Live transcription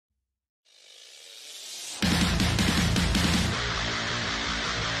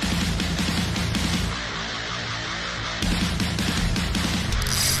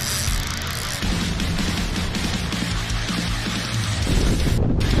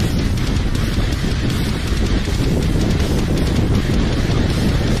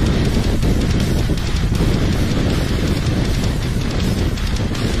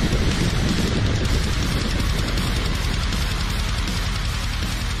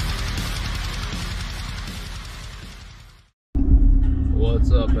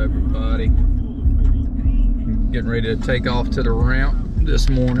What's up, everybody? Getting ready to take off to the ramp this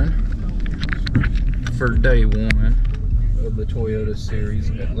morning for day one of the Toyota Series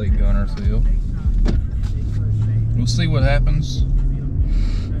at Lake Guntersville. We'll see what happens.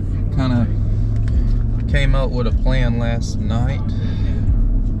 Kind of came up with a plan last night.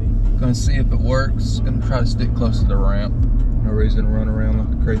 Gonna see if it works. Gonna try to stick close to the ramp. No reason to run around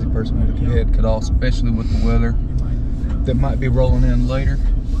like a crazy person with a head cut off, especially with the weather that might be rolling in later.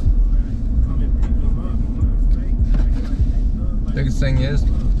 Biggest thing is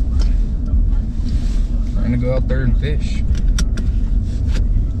trying to go out there and fish.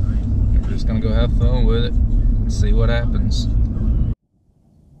 We're just gonna go have fun with it and see what happens.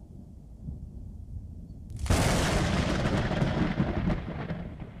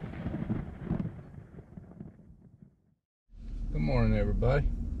 Good morning, everybody.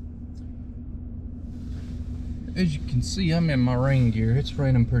 As you can see, I'm in my rain gear. It's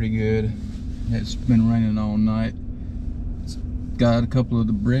raining pretty good. It's been raining all night. It's got a couple of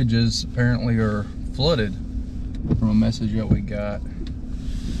the bridges apparently are flooded from a message that we got.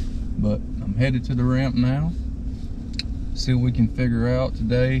 But I'm headed to the ramp now. See what we can figure out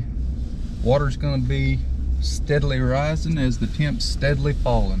today. Water's gonna be steadily rising as the temp's steadily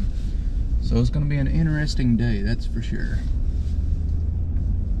falling. So it's gonna be an interesting day, that's for sure.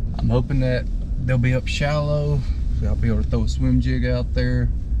 I'm hoping that they'll be up shallow, so I'll be able to throw a swim jig out there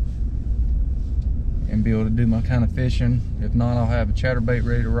and be able to do my kind of fishing. If not, I'll have a chatterbait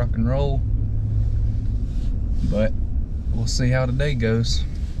ready to rock and roll. But we'll see how the day goes.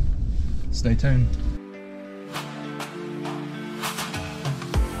 Stay tuned.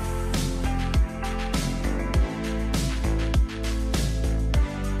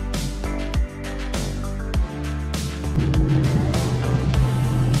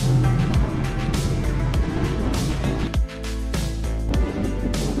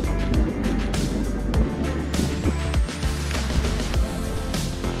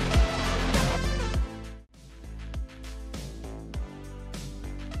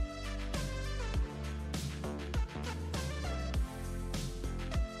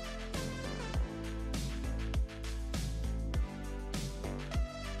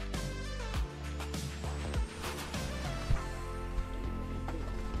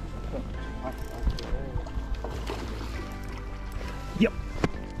 Yep.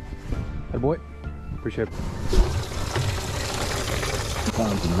 Hey boy. Appreciate it.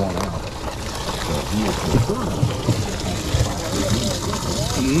 Sometimes you run out.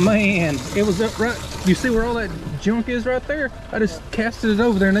 Man, it was up right. You see where all that junk is right there? I just casted it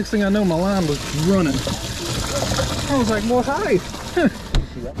over there. Next thing I know, my line was running. I was like, well, hi.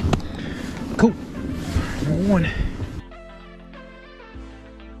 Cool. Number one.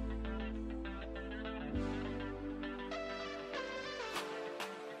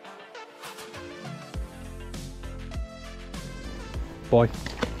 Boy.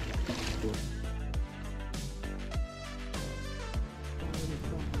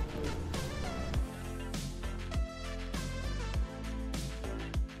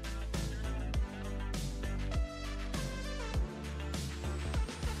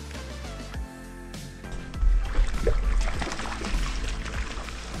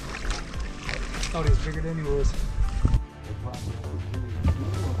 Thought he was bigger than he was.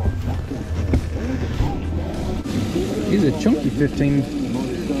 He's a chunky 15.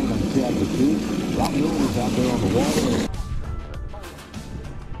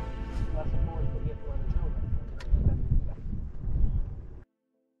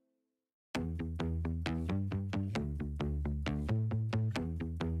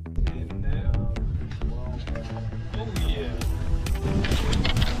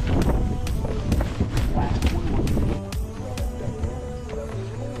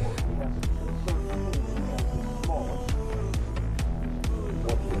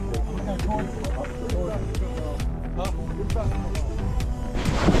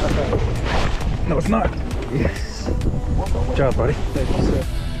 No, it's not. Yes. Good job, buddy. Thank you, sir.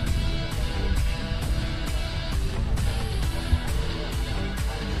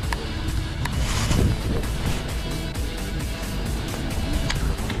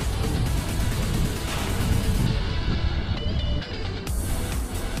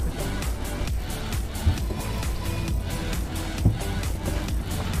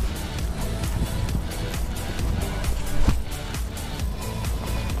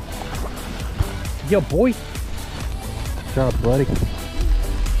 Yo, boy. Good job, buddy.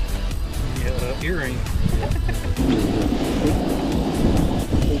 Yeah, earring.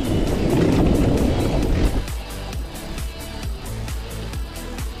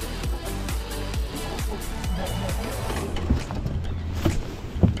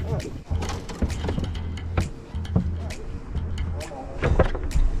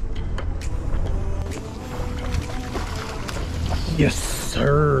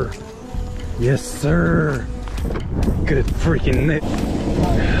 sir. Yes, sir. Good freaking Nick.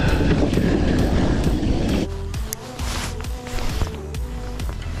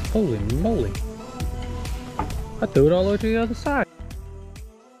 Holy moly. I threw it all the way to the other side.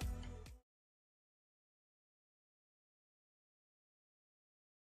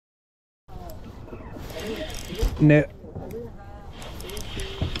 Net.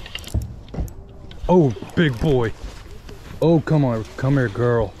 Oh, big boy. Oh, come on. Come here,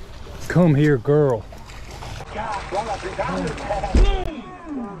 girl. Come here, girl.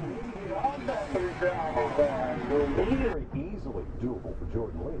 Very easily doable for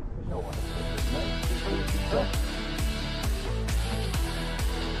Jordan Lee. No one.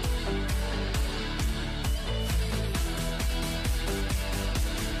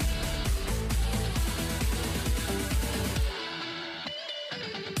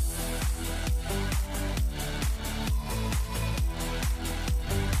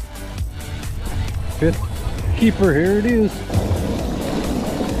 Fifth keeper, here it is.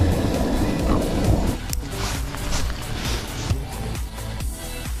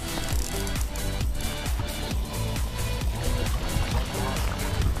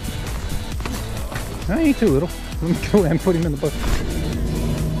 I ain't too little. Let me go ahead and put him in the bucket.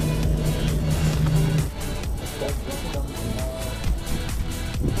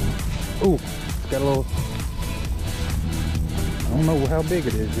 Oh, it's got a little. I don't know how big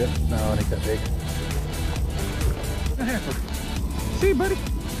it is yet. No, it ain't that big. A heifer. See you, buddy.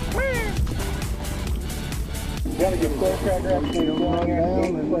 You gotta get full crack up to the long down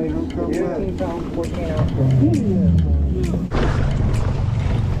and like 15 pounds, 14 ounces.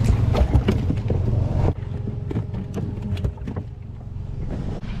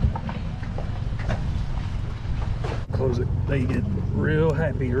 Close it. They get real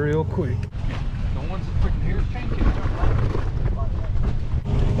happy real quick. The ones that freaking hear change it.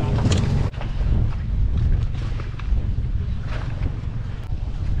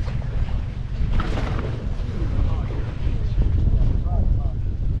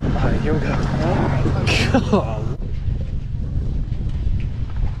 Alright, here we go. God.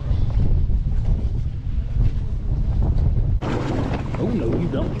 Oh no, you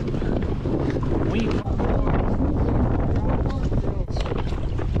don't.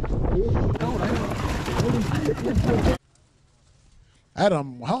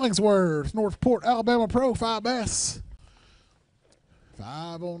 Adam Hollingsworth, Northport, Alabama Pro, 5 bass.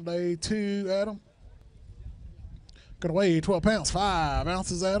 5 on day 2, Adam. Gonna weigh 12 pounds, 5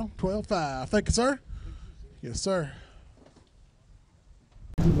 ounces, Adam. 12.5. Thank you, sir. Yes, sir.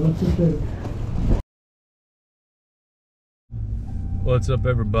 What's up,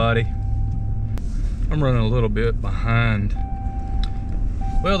 everybody? I'm running a little bit behind.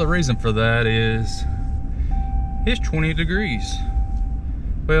 Well, the reason for that is it's 20 degrees.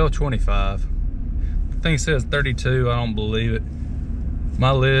 Well, 25. The thing says 32, I don't believe it. My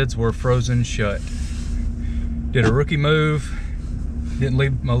lids were frozen shut. Did a rookie move, didn't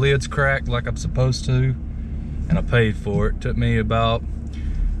leave my lids cracked like I'm supposed to, and I paid for it. Took me about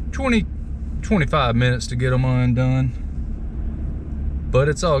 25 minutes to get them undone. But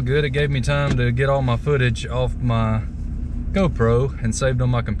it's all good. It gave me time to get all my footage off my GoPro and saved on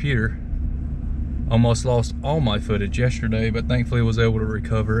my computer. Almost lost all my footage yesterday, but thankfully was able to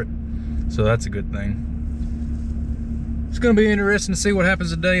recover it. So that's a good thing. It's gonna be interesting to see what happens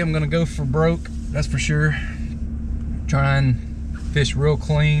today. I'm gonna go for broke, that's for sure. Try and fish real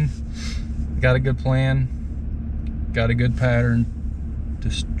clean. Got a good plan, got a good pattern.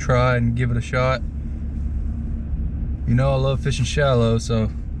 Just try and give it a shot. You know I love fishing shallow,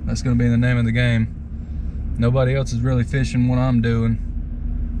 so that's gonna be the name of the game. Nobody else is really fishing what I'm doing.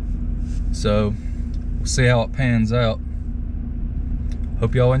 So we'll see how it pans out.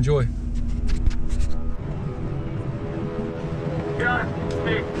 Hope y'all enjoy.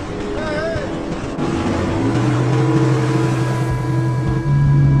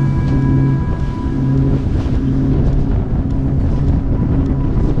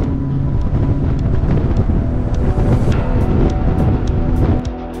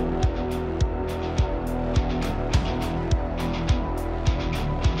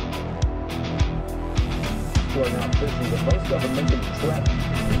 We're now fishing the most of them making the trek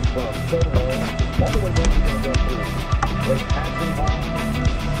from Stonewall all the way down to go through Lake Atchison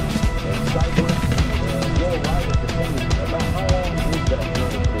and Cypress. Your ride is depending about how long is that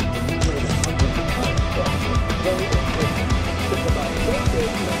journey. It's hundreds of times. So it's about 10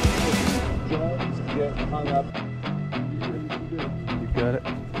 days. Jones get hung up. You got it.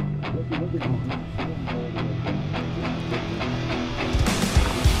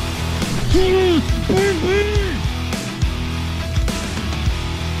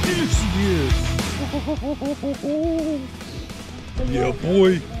 Yeah,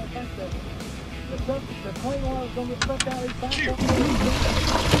 boy. The clean water's gonna get sucked out of these tanks.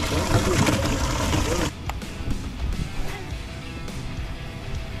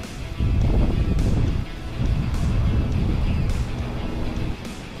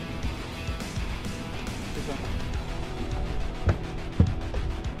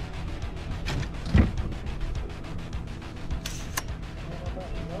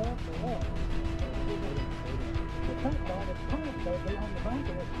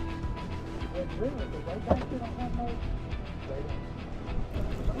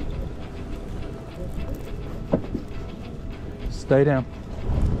 Stay down.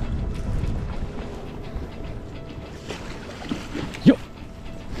 Yo.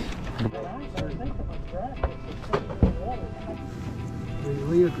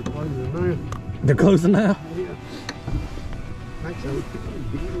 They're closing now.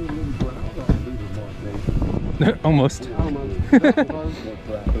 Almost.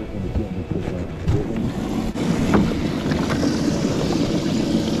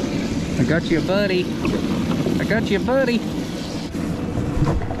 I got you, buddy. I got you, buddy.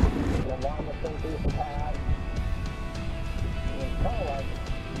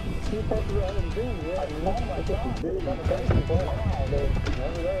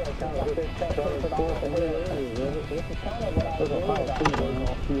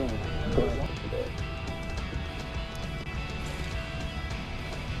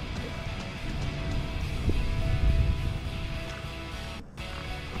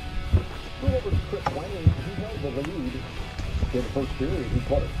 In the first period, he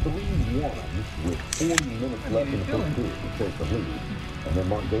caught it 3-1 with 40 minutes left in the first period to take the lead. And then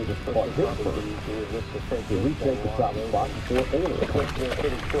Mark Davis caught his first to retake the top spot before Taylor.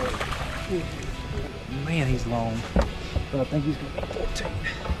 Man, he's long. But I think he's going to be 14.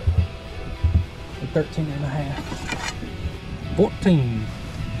 13 and a half. 14.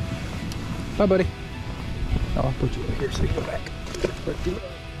 Bye, buddy. Oh, I'll put you over here so you go back.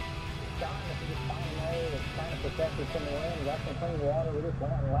 Protected from the wind, got some clean water. We just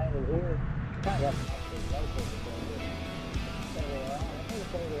went out and landed here. Kind of got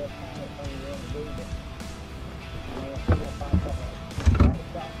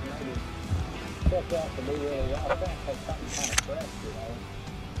check out to be really well. I think take something kind of fresh, you know.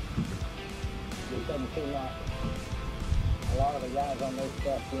 It doesn't seem like a lot of the guys on this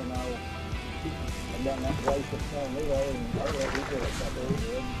stuff, you know, have done that race with snow anyway, and we did a couple of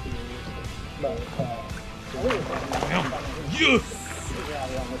years. But Yes!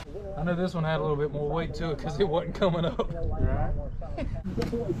 I know this one had a little bit more weight to it because it wasn't coming up.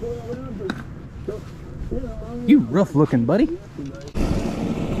 You rough looking buddy.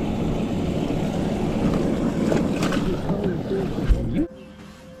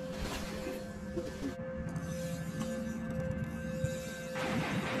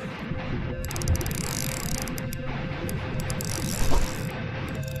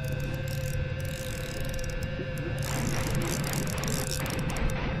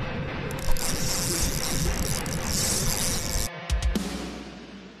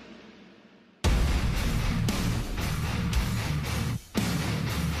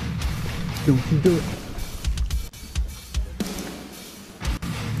 Don't you do it.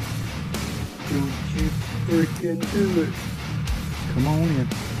 Don't you freaking do it. Come on in.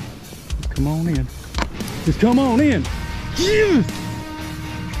 Come on in. Just come on in. Yes!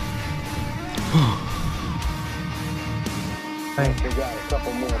 we got a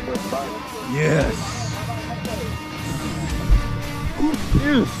couple more big bites. Yes.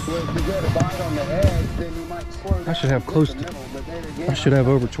 Yes. Well, if you get a bite on the edge, then you might slow down. I should have close to, I should have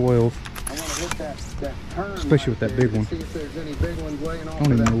over 12. I want to hit that turn, especially with that big one. See if there's any big ones laying off. I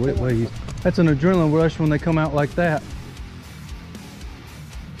don't even know what it weighs. That's an adrenaline rush when they come out like that.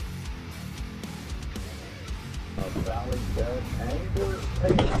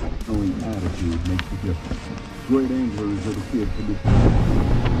 Attitude makes a difference. Great anglers are the kids to be.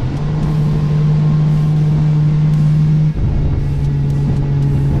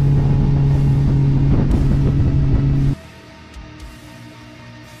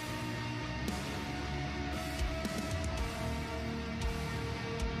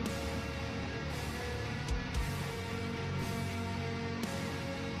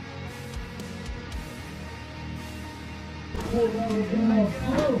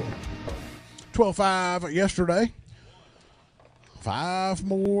 $12.5 yesterday. 5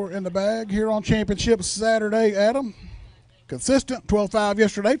 more in the bag here on Championship Saturday, Adam. Consistent, 12.5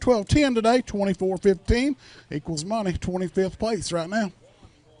 yesterday, 12.10 today, 24.15 equals money, 25th place right now.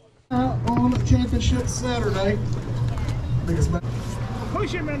 On Championship Saturday. Biggest bag.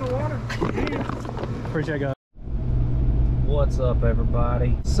 Push him in the water. Appreciate it, guys. What's up,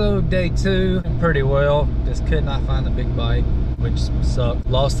 everybody? So day 2, pretty well. Just could not find the big bite, which sucked.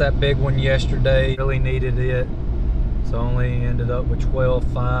 Lost that big one yesterday. Really needed it. So only ended up with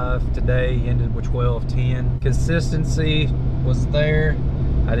 12.5 today. Ended with 12.10. Consistency was there.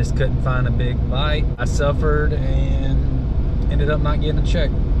 I just couldn't find a big bite. I suffered and ended up not getting a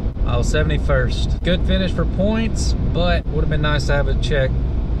check. I was 71st. Good finish for points, but would have been nice to have a check.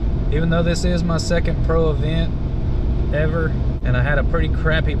 Even though this is my second pro event ever, and I had a pretty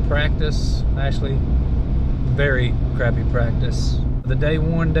crappy practice, actually very crappy practice. The day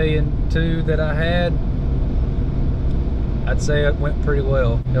 1, day 2 that I had, I'd say it went pretty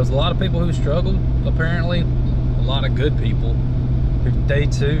well. There was a lot of people who struggled, apparently, a lot of good people who day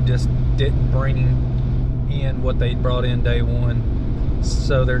 2 just didn't bring in what they brought in day 1.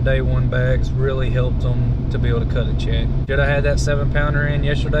 So their day 1 bags really helped them to be able to cut a check. Should I had that 7-pounder in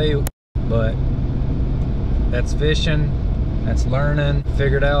yesterday, but that's fishing, that's learning.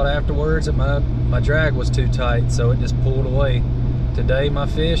 Figured out afterwards that my drag was too tight, so it just pulled away. Today my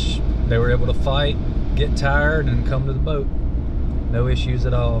fish, they were able to fight, get tired, and come to the boat. No issues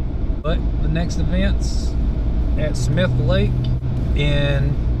at all. But the next event's at Smith Lake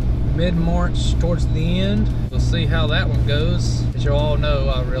in mid-March towards the end. We'll see how that one goes. As you all know,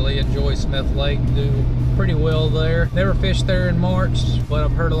 I really enjoy Smith Lake, do pretty well there. Never fished there in March, but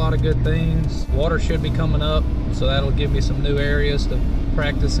I've heard a lot of good things. Water should be coming up, so that'll give me some new areas to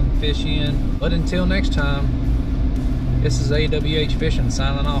practice and fish in. But until next time, this is AWH Fishing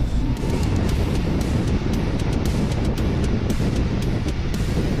signing off.